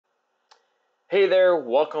Hey there,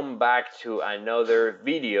 welcome back to another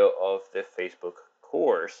video of the Facebook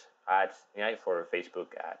course ads, for Facebook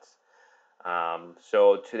ads.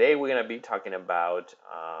 So today we're gonna be talking about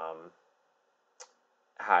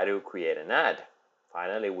how to create an ad.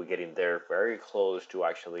 Finally, we're getting there, very close to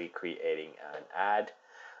actually creating an ad.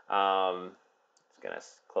 Just gonna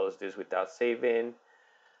close this without saving.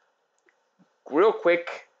 Real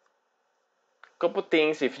quick, couple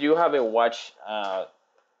things. If you haven't watched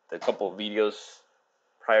the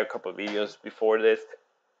prior couple videos before this,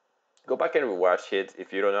 go back and rewatch it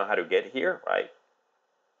if you don't know how to get here, right?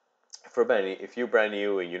 If you're brand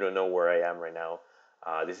new and you don't know where I am right now,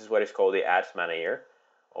 this is what is called the Ads Manager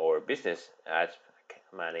or Business Ads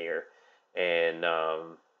Manager. And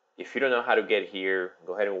if you don't know how to get here,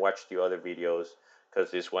 go ahead and watch the other videos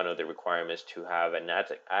because it's one of the requirements to have an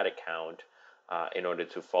ad account in order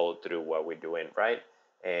to follow through what we're doing, right?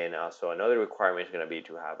 And also another requirement is going to be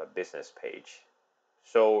to have a business page.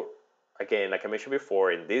 So again, like I mentioned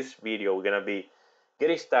before, in this video, we're going to be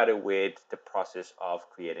getting started with the process of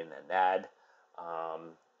creating an ad.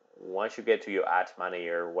 Once you get to your ads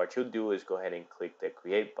manager, what you'll do is go ahead and click the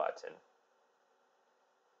create button.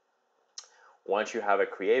 Once you have a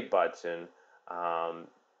create button,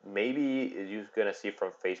 maybe you're gonna see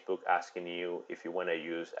from Facebook asking you if you want to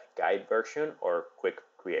use a guide version or quick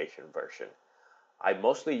creation version. I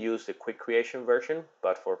mostly use the quick creation version,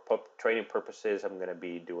 but for training purposes, I'm gonna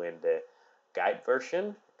be doing the guide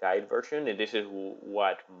version, and this is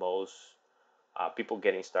what most people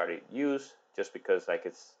getting started use, just because like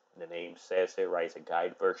the name says it, right? It's a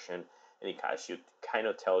guide version, and it kind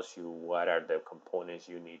of tells you what are the components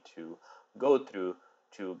you need to go through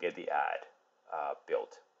to get the ad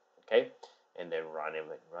built, okay, and then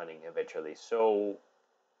running eventually. So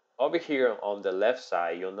over here on the left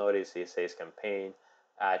side, you'll notice it says campaign,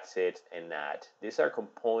 ad sets, and ad. These are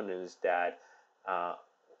components that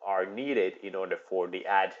are needed in order for the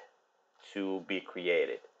ad to be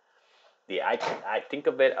created. I think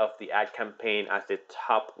of it of the ad campaign as the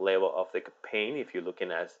top level of the campaign. If you're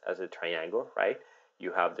looking as a triangle, right?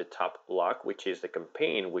 You have the top block, which is the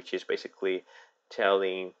campaign, which is basically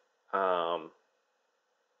telling the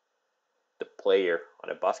player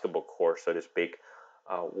on a basketball court, so to speak,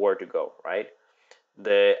 where to go, right?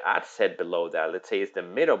 The ad set below that, let's say, is the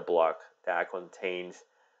middle block that contains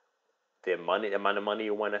the amount of money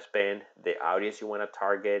you want to spend, the audience you want to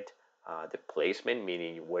target, the placement,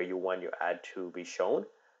 meaning where you want your ad to be shown,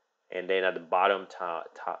 and then at the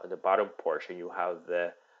the bottom portion, you have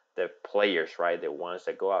the players, right? The ones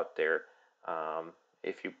that go out there.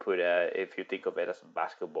 If you think of it as a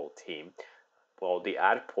basketball team, well, the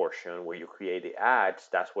ad portion where you create the ads,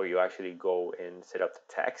 that's where you actually go and set up the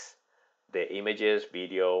text, the images,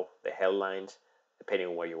 video, the headlines, depending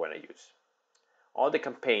on what you want to use. On the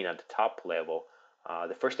campaign at the top level,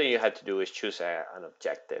 the first thing you have to do is choose an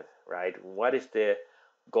objective, right? What is the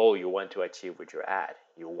goal you want to achieve with your ad?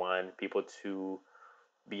 You want people to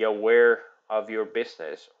be aware of your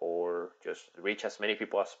business or just reach as many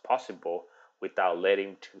people as possible without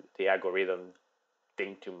letting the algorithm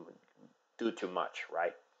think to do too much,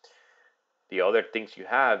 right? The other things you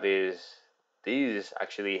have is these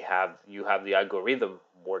actually have the algorithm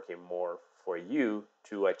working more for you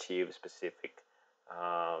to achieve specific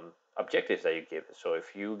objectives that you give. So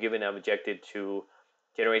if you give an objective to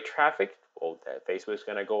generate traffic, well, that Facebook is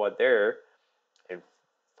gonna go out there and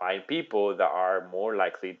find people that are more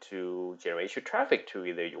likely to generate your traffic to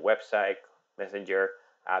either your website, messenger,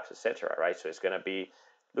 apps, etc. Right? So it's gonna be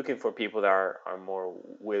looking for people that are more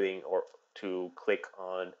willing or to click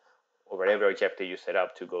on or whatever objective you set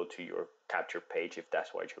up to go to your capture page if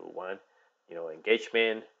that's what you want.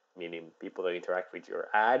 Engagement, meaning people that interact with your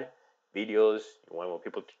ad, videos. You want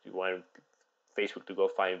Facebook to go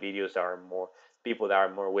find videos that are more people that are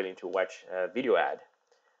more willing to watch a video ad.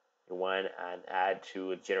 You want an ad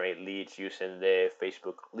to generate leads using the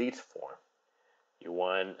Facebook leads form. You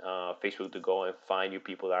want Facebook to go and find you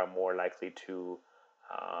people that are more likely to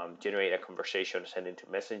generate a conversation sending to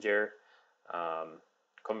Messenger.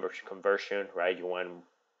 Conversion, right? You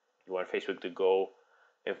want Facebook to go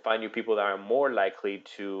and find you people that are more likely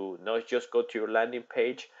to not just go to your landing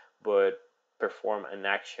page, but perform an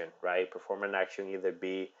action, right? Perform an action, either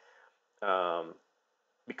be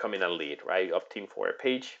becoming a lead, right? Opting for a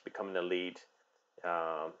page, becoming a lead,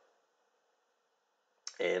 um,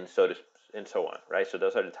 and so on, right? So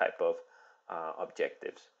those are the type of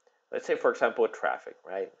objectives. Let's say, for example, traffic,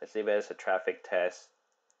 right? Let's leave it as a traffic test,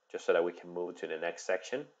 just so that we can move to the next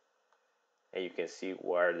section, and you can see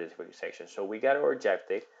where the different sections. So we got our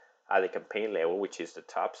objective at the campaign level, which is the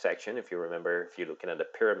top section. If you remember, if you're looking at the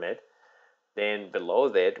pyramid, Then below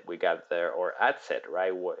that, we got our ad set,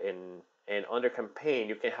 right? And under campaign,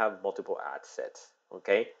 you can have multiple ad sets.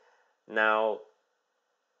 Okay. Now,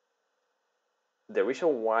 the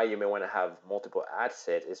reason why you may want to have multiple ad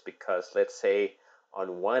sets is because, let's say,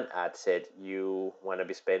 on one ad set you want to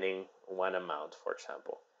be spending one amount, for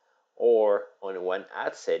example, or on one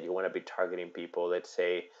ad set you want to be targeting people. Let's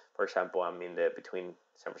say, for example, I'm in the between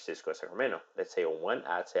San Francisco and Sacramento. Let's say on one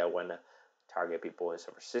ad set I want to target people in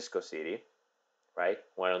San Francisco City, right?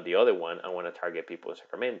 While on the other one I want to target people in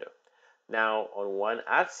Sacramento. Now, on one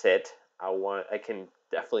ad set, I can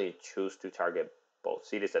definitely choose to target both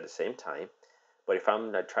cities at the same time. But if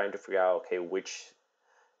I'm not trying to figure out, okay,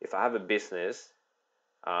 if I have a business,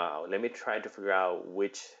 let me try to figure out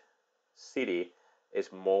which city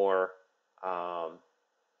is more, or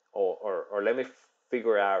let me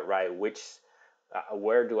figure out, right,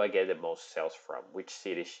 where do I get the most sales from, which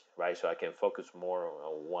city, right, so I can focus more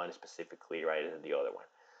on one specifically, right, than the other one.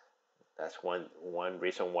 That's one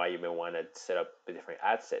reason why you may want to set up different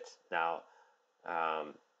ad sets. Now,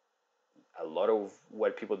 um, a lot of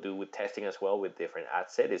what people do with testing as well with different ad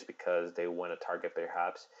set is because they want to target,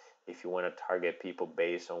 perhaps if you want to target people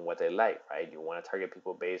based on what they like, right? You want to target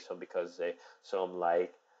people based on because some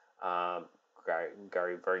like um,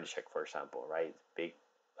 Gary Vaynerchuk, for example, right? Big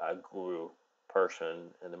guru person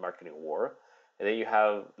in the marketing world. And then you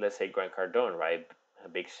have, let's say, Grant Cardone, right? A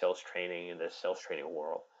big sales training in the sales training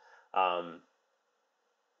world. Um,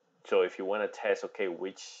 so if you want to test, okay,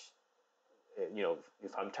 which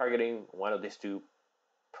if I'm targeting one of these two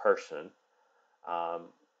person, um,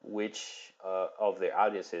 which of the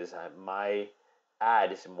audiences my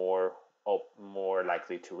ad is more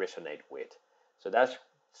likely to resonate with. So that's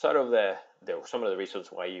sort of some of the reasons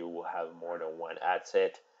why you will have more than one ad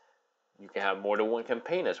set. You can have more than one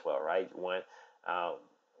campaign as well, right? Uh,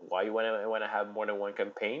 why you want to have more than one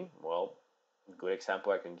campaign? Well, a good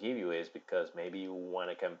example I can give you is because maybe you want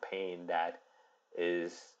a campaign that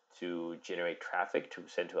is to generate traffic to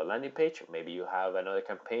send to a landing page. Maybe you have another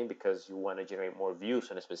campaign because you want to generate more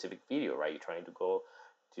views on a specific video, right? You're trying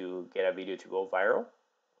to get a video to go viral.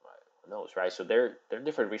 Who knows, right? So there are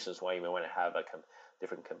different reasons why you may want to have a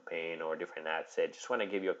different campaign or different ad set. Just want to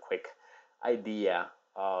give you a quick idea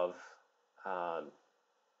of um,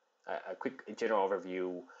 a quick general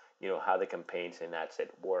overview. How the campaigns and ad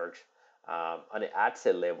set works. On the ad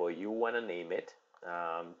set level, you want to name it.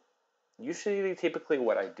 Usually, typically,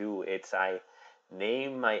 what I do is I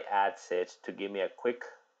name my ad sets to give me a quick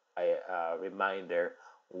reminder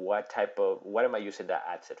what am I using that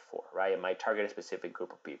ad set for, right? Am I targeting a specific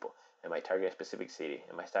group of people? Am I targeting a specific city?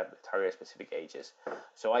 Am I targeting specific ages?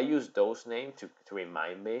 So I use those names to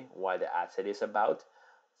remind me what the ad set is about,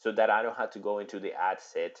 so that I don't have to go into the ad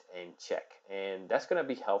set and check. And that's gonna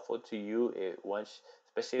be helpful to you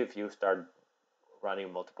especially if you start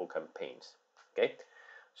running multiple campaigns. Okay.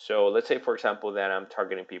 So let's say, for example, that I'm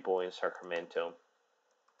targeting people in Sacramento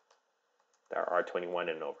that are 21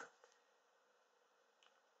 and over.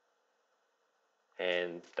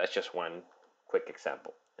 And that's just one quick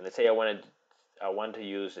example. And let's say I want to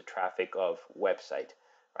use the traffic of website.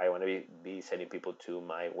 Right? I want to be sending people to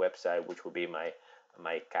my website, which will be my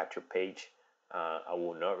capture page. I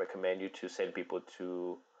will not recommend you to send people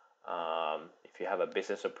to, if you have a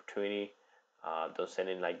business opportunity, don't send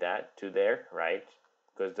it like that to there, right?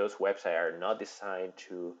 Because those websites are not designed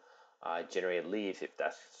to generate leads if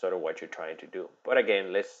that's sort of what you're trying to do. But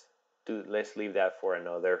again, let's leave that for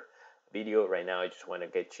another video. Right now, I just want to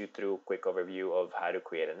get you through a quick overview of how to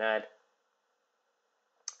create an ad.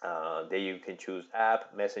 There you can choose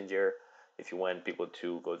app, messenger, if you want people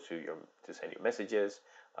to go to send you messages,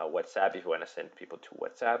 WhatsApp if you want to send people to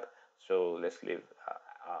WhatsApp. So let's leave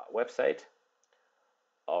website.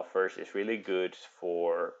 Offers is really good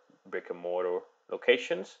for brick and mortar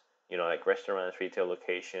locations, like restaurants, retail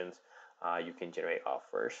locations. You can generate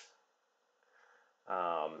offers.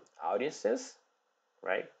 Audiences,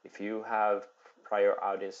 right? If you have prior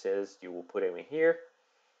audiences, you will put them in here.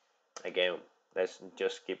 Again, let's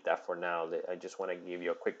just skip that for now. I just want to give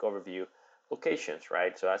you a quick overview. Locations,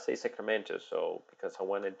 right? So I say Sacramento, so because I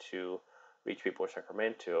wanted to reach people in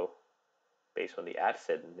Sacramento based on the ad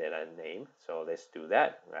set that I named, so let's do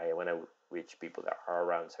that, right? I want to reach people that are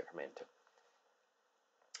around Sacramento.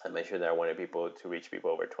 I mentioned that I wanted people to reach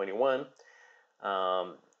people over 21.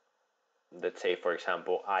 Let's say, for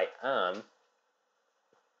example, I am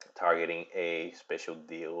targeting a special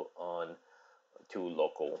deal on two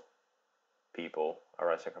local people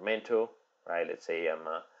around Sacramento, right? Let's say I'm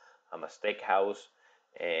a steakhouse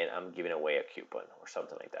and I'm giving away a coupon or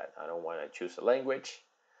something like that. I don't want to choose a language.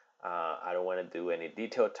 I don't want to do any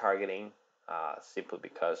detailed targeting. simply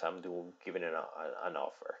because I'm giving an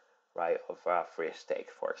offer, right, of a free steak,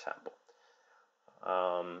 for example.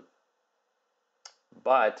 Um,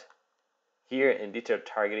 but here in detailed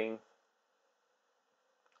targeting,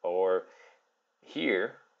 or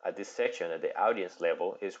here at this section at the audience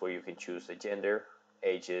level, is where you can choose the gender,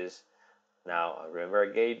 ages. Now remember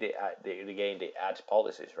again the ads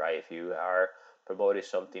policies, right? If you are promoting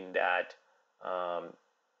something that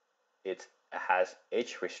it has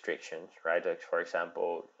age restrictions, right? Like for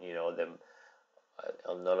example, the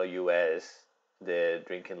on the US, the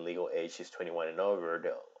drinking legal age is 21 and over.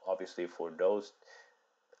 Obviously, for those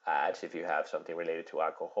ads, if you have something related to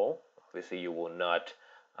alcohol, obviously you will not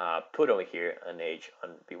put over here an age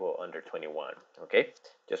on people under 21. Okay,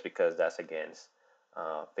 just because that's against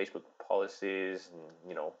Facebook policies,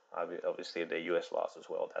 and obviously the U.S. laws as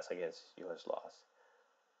well. That's against U.S. laws.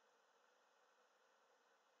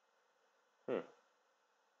 Hmm.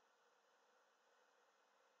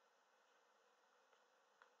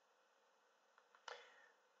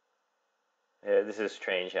 This is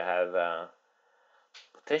strange. I have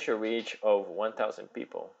potential reach of 1,000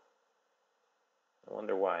 people. I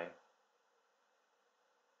wonder why.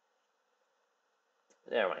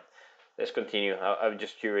 Never mind. Let's continue. I'm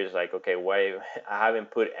just curious, like, okay, why I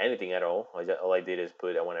haven't put anything at all. All I did is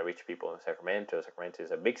put I want to reach people in Sacramento. Sacramento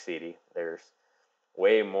is a big city. There's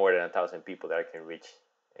way more than 1,000 people that I can reach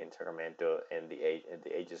in Sacramento, and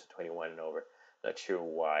the ages of 21 and over. Not sure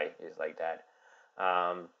why it's like that.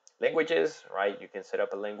 Languages, right? You can set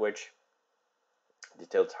up a language.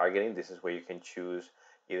 Detailed targeting. This is where you can choose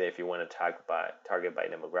either if you want to target by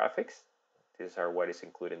demographics. These are what is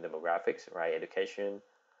included in demographics, right? Education,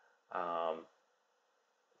 um,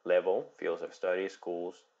 level, fields of study,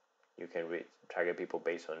 schools. You can target people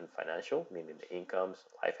based on financial, meaning the incomes,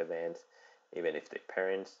 life events, even if they're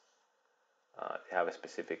parents. They have a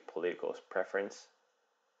specific political preference.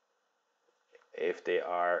 If they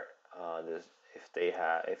are,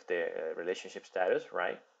 if their relationship status,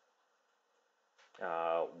 right?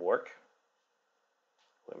 Work,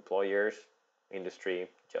 employers, industry,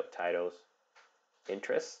 job titles,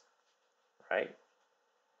 interests, right?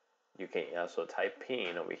 You can also type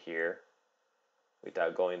in over here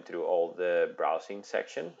without going through all the browsing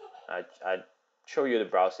section. I show you the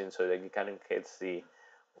browsing so that you kind of can see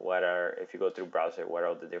what are, if you go through browser, what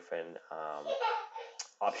are the different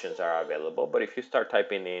options are available. But if you start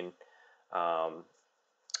typing in, um,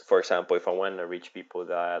 for example, if I want to reach people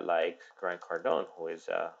that like Grant Cardone, who is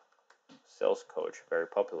a sales coach, very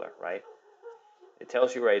popular, right? It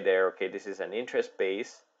tells you right there, okay, this is an interest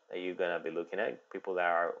base that you're gonna be looking at. People that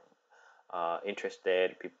are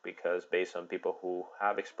interested because based on people who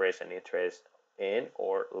have expressed an interest in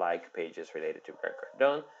or like pages related to Grant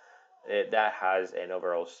Cardone, that has an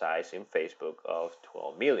overall size in Facebook of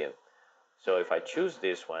 12 million. So if I choose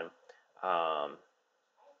this one, um,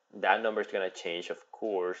 that number is going to change, of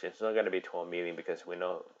course. It's not going to be 12 million because we're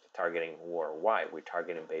not targeting worldwide. We're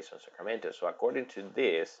targeting based on Sacramento. So according to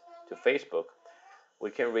this, to Facebook, we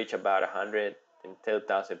can reach about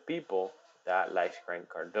 110,000 people that like Grant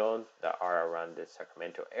Cardone that are around the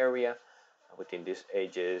Sacramento area within these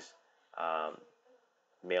ages. Um,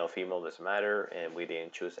 Male, female doesn't matter, and we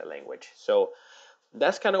didn't choose a language. So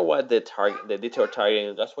that's kind of what the detailed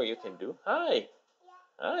targeting. That's what you can do.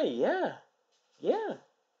 Hi, yeah, yeah.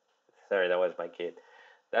 Sorry, that was my kid.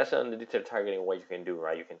 That's on the detailed targeting. What you can do,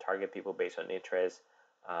 right? You can target people based on interest,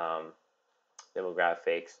 um,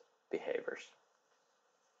 demographics, behaviors.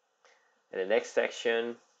 In the next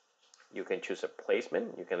section, you can choose a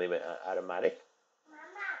placement. You can leave it automatic,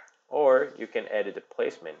 or you can edit the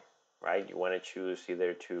placement, right? You want to choose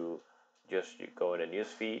either to just go in the news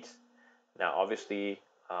feeds. Now, obviously,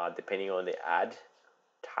 depending on the ad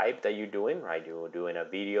type that you're doing, right? You're doing a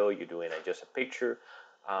video, you're doing just a picture.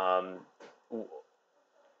 Um,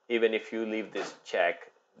 Even if you leave this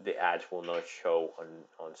check, the ads will not show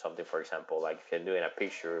on something. For example, like if you're doing a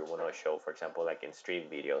picture, it will not show, for example, like in stream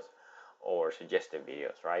videos or suggested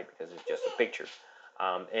videos, right? Because it's just a picture.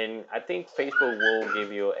 And I think Facebook will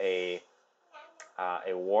give you a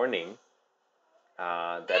warning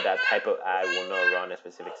that type of ad will not run a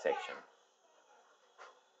specific section.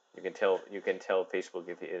 You can tell Facebook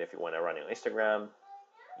if you want to run on Instagram,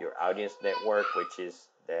 your audience network, which is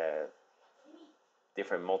the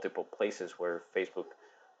different multiple places where Facebook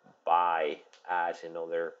buy ads in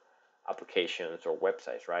other applications or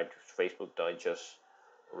websites, right? Facebook don't just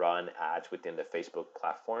run ads within the Facebook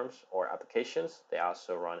platforms or applications. They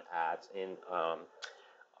also run ads in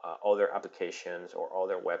other applications or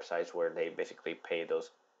other websites where they basically pay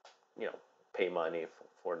those, you know, pay money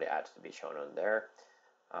for the ads to be shown on there.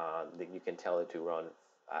 You can tell it to run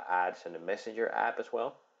ads in the Messenger app as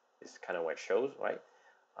well. It's kind of what it shows, right?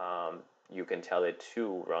 Um, you can tell it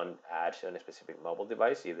to run ads on a specific mobile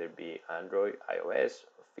device, either be Android, iOS,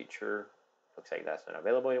 or feature. Looks like that's not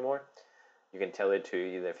available anymore. You can tell it to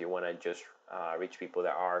either if you want to just reach people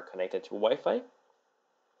that are connected to Wi-Fi.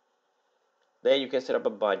 Then you can set up a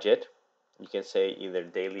budget. You can say either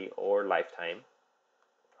daily or lifetime,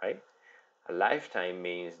 right? A lifetime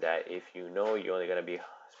means that if you know you're only going to be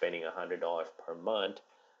spending $100 per month,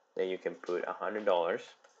 then you can put $100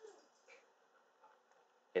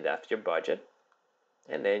 and that's your budget,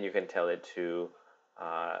 and then you can tell it to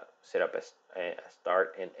set up a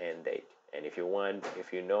start and end date. And if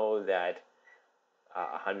you know that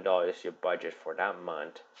 $100 is your budget for that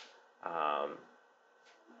month, um,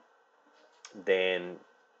 then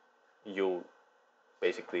you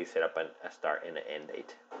basically set up a start and an end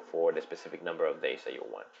date for the specific number of days that you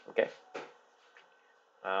want. Okay.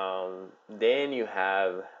 Then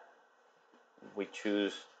we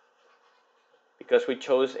choose, because we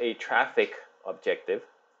chose a traffic objective,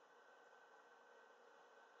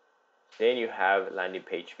 then you have landing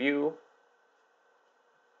page view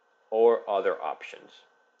or other options.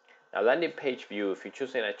 Now, landing page view, if you're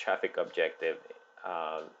choosing a traffic objective,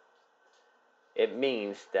 it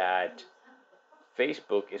means that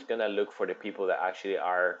Facebook is gonna look for the people that actually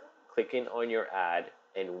are clicking on your ad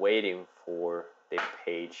and waiting for the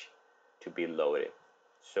page to be loaded.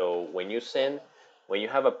 So when you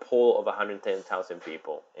have a pool of 110,000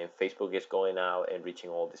 people, and Facebook is going out and reaching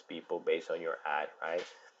all these people based on your ad, right?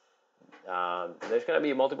 There's gonna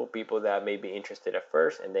be multiple people that may be interested at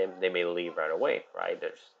first, and then they may leave right away, right?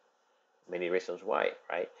 There's many reasons why,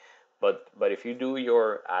 right? But if you do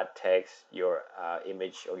your ad text, your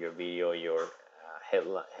image or your video, your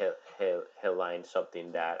headline,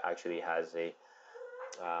 something that actually has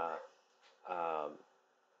uh, um,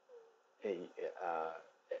 a, uh,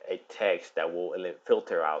 a text that will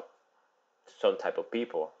filter out some type of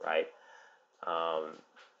people, right? Um,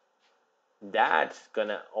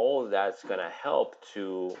 all that's gonna help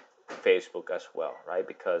to Facebook as well, right?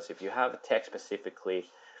 Because if you have a text specifically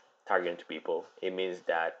targeting to people, it means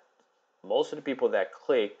that most of the people that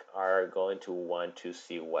click are going to want to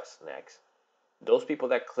see what's next. Those people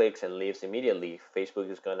that clicks and leaves immediately, Facebook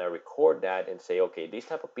is gonna record that and say, okay, these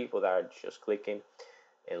type of people that are just clicking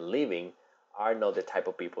and leaving are not the type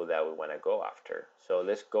of people that we want to go after. So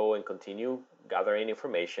let's go and continue gathering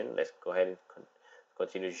information. Let's go ahead and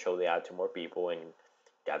continue to show the ad to more people and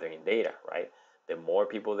gathering data, right? The more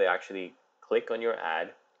people that actually click on your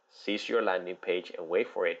ad, sees your landing page and wait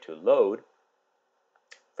for it to load,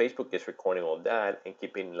 Facebook is recording all that and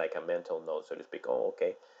keeping like a mental note, so to speak. Oh,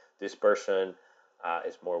 okay, this person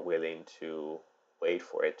is more willing to wait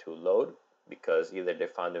for it to load because either they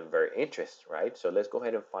found them very interesting, right? So let's go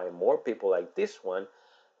ahead and find more people like this one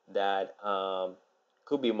that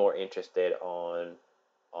could be more interested on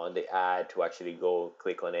the ad to actually go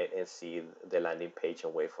click on it and see the landing page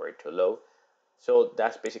and wait for it to load. So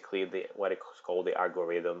that's basically what it's called the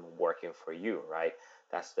algorithm working for you, right?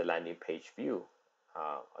 That's the landing page view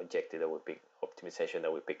objective that we pick, optimization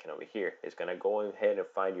that we're picking over here. It's gonna go ahead and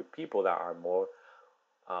find you people that are more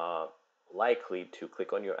uh, likely to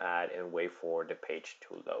click on your ad and wait for the page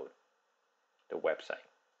to load, the website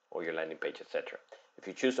or your landing page, etc. If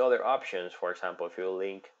you choose other options, for example, if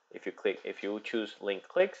you choose link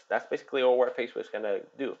clicks, that's basically all what Facebook is gonna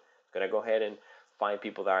do. It's gonna go ahead and find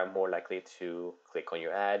people that are more likely to click on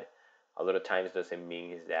your ad. A lot of times doesn't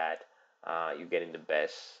mean that you're getting the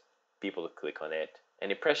best people to click on it.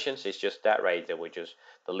 And impressions is just that, right? That we just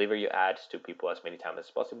deliver your ads to people as many times as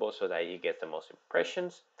possible so that you get the most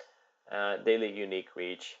impressions. Daily unique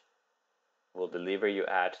reach will deliver your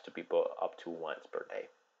ads to people up to once per day.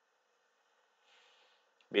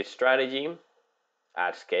 Bid strategy,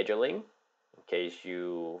 ad scheduling, in case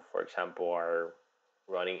you, for example, are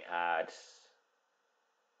running ads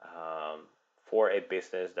for a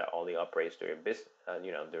business that only operates during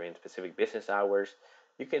during specific business hours.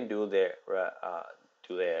 You can do the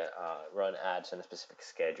run ads on a specific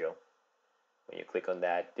schedule. When you click on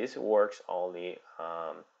that, this works only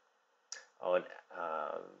on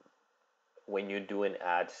when you're doing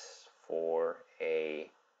ads for a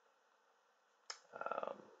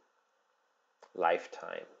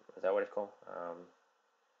lifetime. Is that what it's called?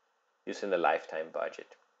 Using the lifetime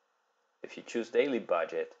budget. If you choose daily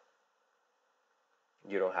budget,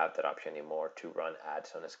 you don't have that option anymore to run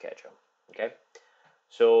ads on a schedule. Okay,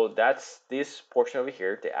 so that's this portion over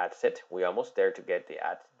here, the ad set. We're almost there to get the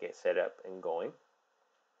ad set up and going.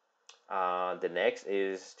 The next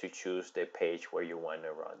is to choose the page where you want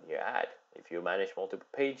to run your ad. If you manage multiple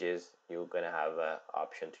pages, you're gonna have an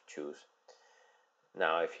option to choose.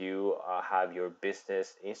 Now, if you have your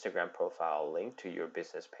business Instagram profile linked to your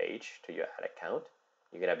business page, to your ad account,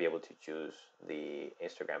 you're gonna be able to choose the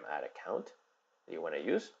Instagram ad account that you want to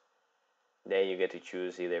use. Then you get to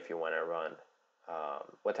choose either if you want to run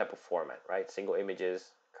what type of format, right? Single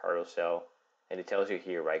images, carousel, and it tells you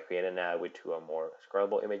here, right? Create an ad with 2 or more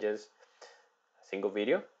scrollable images, a single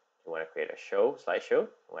video. You want to create a slideshow.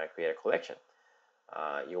 You want to create a collection.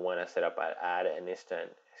 You want to set up an ad and instant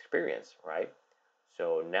experience, right?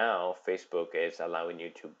 So now Facebook is allowing you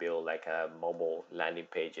to build like a mobile landing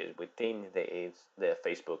pages within the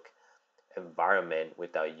Facebook environment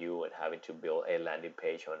without you and having to build a landing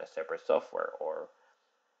page on a separate software or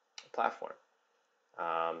platform.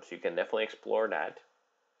 So you can definitely explore that.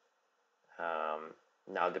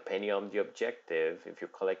 Now, depending on the objective, if you're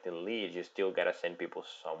collecting leads, you still gotta send people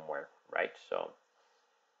somewhere, right? So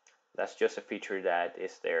that's just a feature that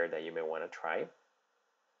is there that you may want to try.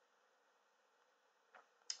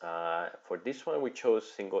 For this one, we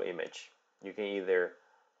chose single image. You can either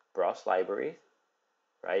browse library,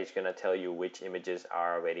 right? It's gonna tell you which images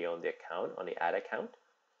are already on the account, on the ad account.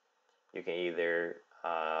 You can either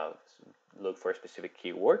look for specific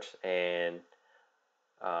keywords and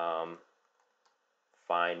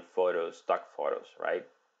find photos, stock photos, right?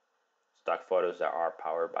 Stock photos that are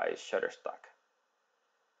powered by Shutterstock.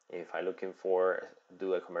 If I'm looking for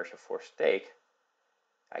do a commercial for steak,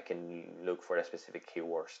 I can look for a specific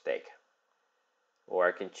keyword steak. Or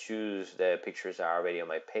I can choose the pictures that are already on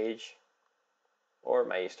my page or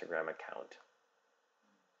my Instagram account.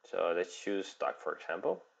 So let's choose stock, for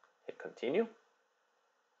example. Hit continue.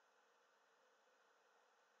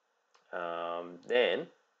 Then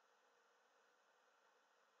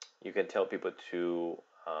you can tell people to,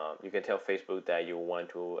 you can tell Facebook that you want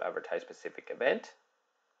to advertise specific event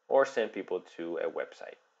or send people to a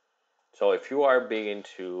website. So if you are big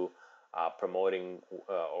into promoting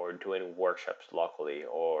or doing workshops locally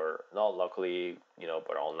or not locally,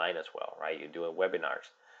 but online as well, right? You're doing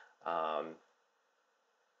webinars.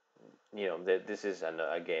 This is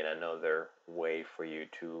again another way for you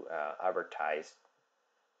to advertise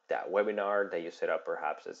that webinar that you set up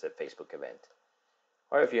perhaps as a Facebook event.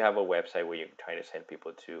 Or if you have a website where you're trying to send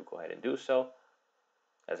people to, go ahead and do so.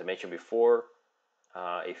 As I mentioned before,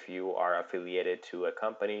 if you are affiliated to a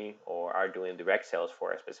company or are doing direct sales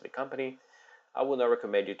for a specific company, I would not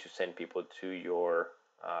recommend you to send people to your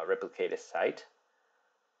replicated site,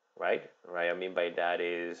 right? Right. I mean by that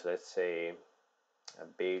is, let's say, a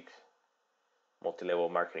big multi-level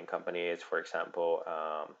marketing company is, for example,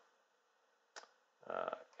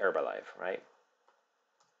 Herbalife, right?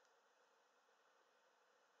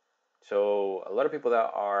 So a lot of people that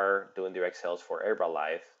are doing direct sales for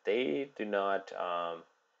Herbalife, they do not,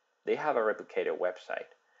 they have a replicated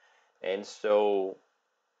website. And so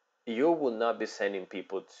you will not be sending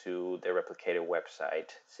people to the replicated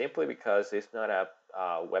website simply because it's not a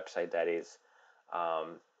website that is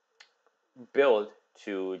built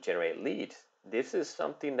to generate leads. This is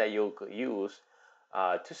something that you'll use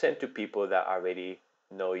to send to people that already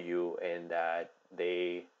know you and that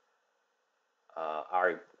they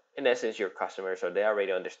are in essence your customers, or they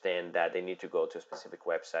already understand that they need to go to a specific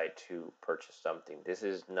website to purchase something. This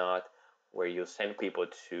is not where you send people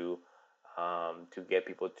to get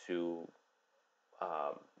people to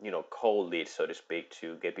cold leads, so to speak,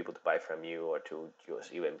 to get people to buy from you or to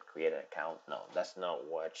just even create an account. No, that's not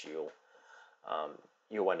what you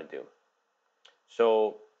want to do.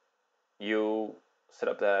 So you set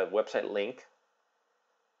up the website link.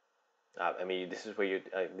 This is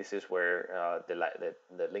where the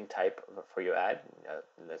link type for your ad.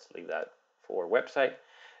 Let's leave that for website.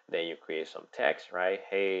 Then you create some text, right?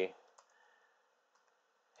 Hey,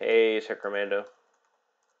 Sacramento.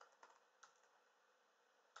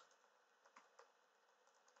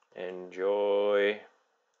 Enjoy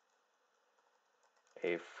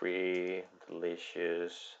a free,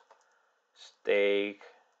 delicious steak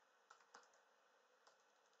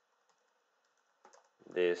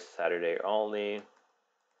this Saturday only.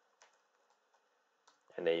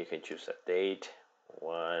 And then you can choose a date,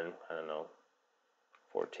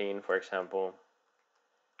 14, for example,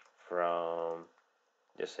 from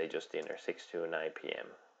just dinner, 6 to 9 p.m.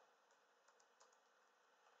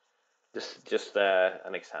 Just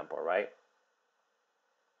an example, right?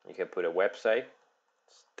 You can put a website,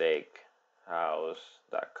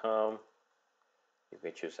 steakhouse.com. You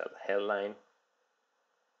can choose a headline.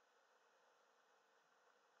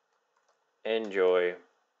 Enjoy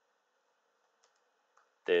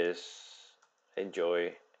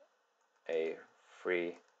a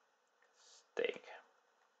free steak.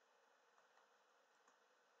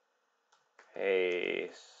 Hey,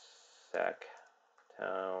 Zach,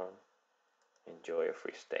 town, enjoy a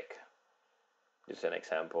free steak. This is an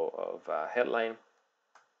example of a headline.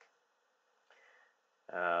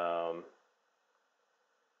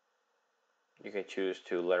 You can choose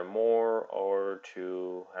to learn more or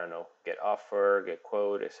to, I don't know, get offer, get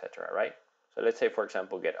quote, etc. Right? So let's say, for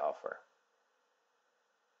example, get offer.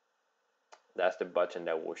 That's the button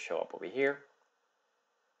that will show up over here.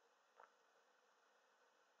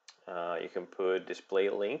 You can put display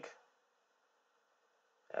link.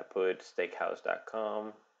 I put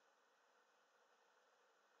steakhouse.com.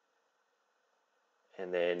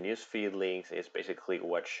 And then newsfeed links is basically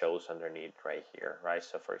what shows underneath right here, right?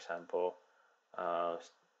 So for example,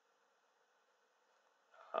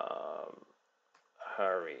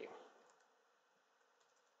 hurry,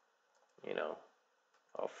 you know,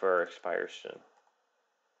 offer expires soon.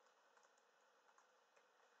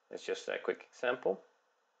 It's just a quick example.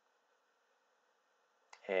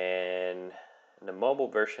 And the mobile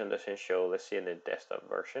version doesn't show. Let's see in the desktop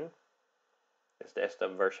version. This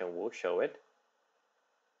desktop version will show it.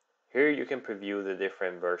 Here you can preview the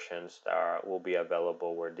different versions that will be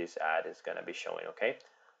available where this ad is going to be showing, okay?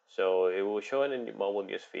 So it will show in the mobile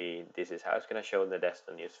newsfeed. This is how it's going to show in the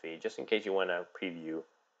desktop newsfeed, just in case you want to preview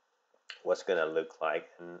what's going to look like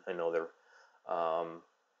in other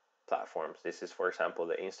platforms. This is, for example,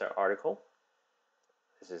 the Insta article.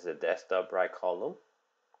 This is the desktop right column,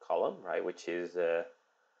 right, which is,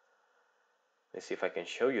 let's see if I can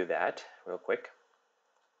show you that real quick.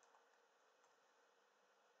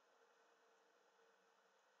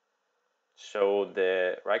 So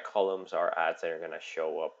the right columns are ads that are going to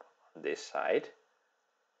show up on this side.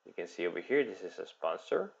 You can see over here, this is a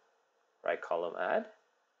sponsor, right column ad.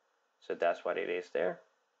 So that's what it is there.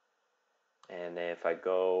 And then if I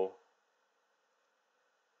go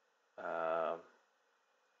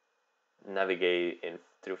navigate in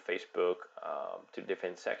through Facebook to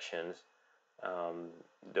different sections,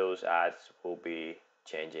 those ads will be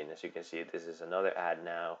changing. As you can see, this is another ad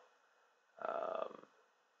now.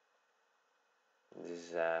 This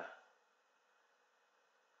is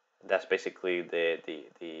that's basically the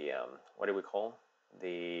what do we call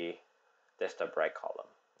the desktop right column.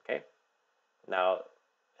 Okay, now it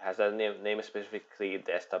has that name specifically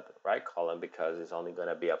desktop right column because it's only going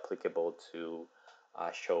to be applicable to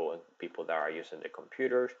show people that are using the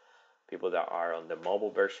computers. People that are on the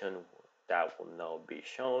mobile version, that will not be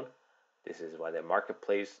shown. This is what the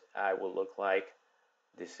marketplace ad will look like.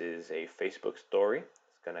 This is a Facebook story.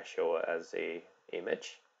 It's going to show as a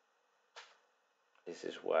image. This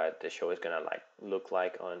is what the show is going to look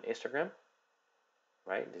like on Instagram,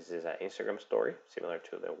 right? This is an Instagram story, similar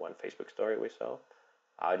to the one Facebook story we saw.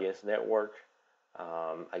 Audience network.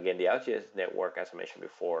 Again, the audience network, as I mentioned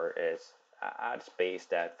before, is ad space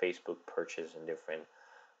that Facebook purchases in different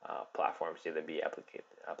platforms, either be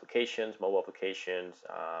applications, mobile applications,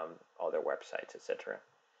 other websites, etc.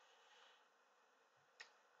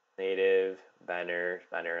 Native, banners,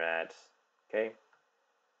 banner ads, okay.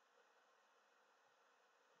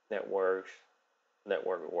 Network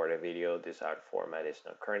rewarded video. This ad format is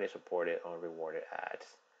not currently supported on rewarded ads.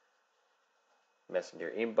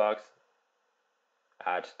 Messenger inbox.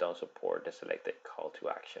 Ads don't support the selected call to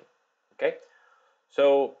action. Okay,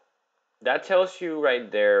 so that tells you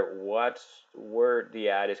right there where the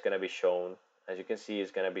ad is going to be shown. As you can see,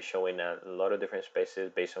 it's going to be showing a lot of different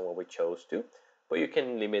spaces based on what we chose to, but you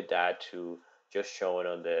can limit that to just showing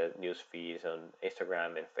on the news feeds on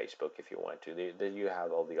Instagram and Facebook if you want to. Then you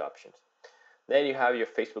have all the options. Then you have your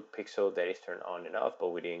Facebook pixel that is turned on and off,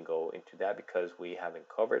 but we didn't go into that because we haven't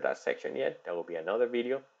covered that section yet. That will be another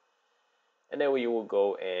video. And then you will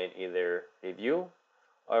go and either review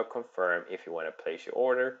or confirm if you want to place your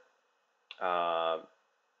order.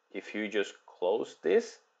 If you just close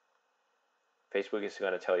this, Facebook is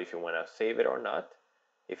going to tell you if you want to save it or not.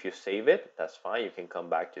 If you save it, that's fine. You can come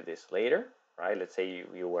back to this later, right? Let's say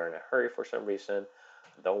you were in a hurry for some reason.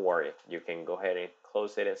 Don't worry. You can go ahead and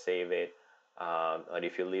close it and save it. And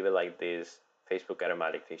if you leave it like this, Facebook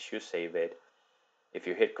automatically should save it. If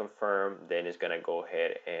you hit confirm, then it's going to go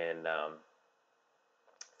ahead and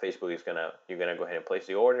you're gonna go ahead and place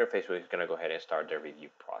the order. Facebook is gonna go ahead and start the review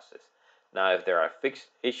process. Now, if there are fixed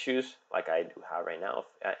issues, like I do have right now,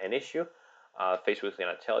 an issue, Facebook is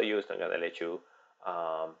gonna tell you, it's not gonna let you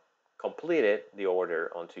complete the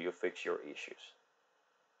order until you fix your issues.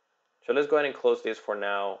 So let's go ahead and close this for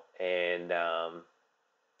now, and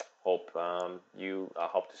hope to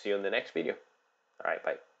see you in the next video. All right,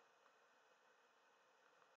 bye.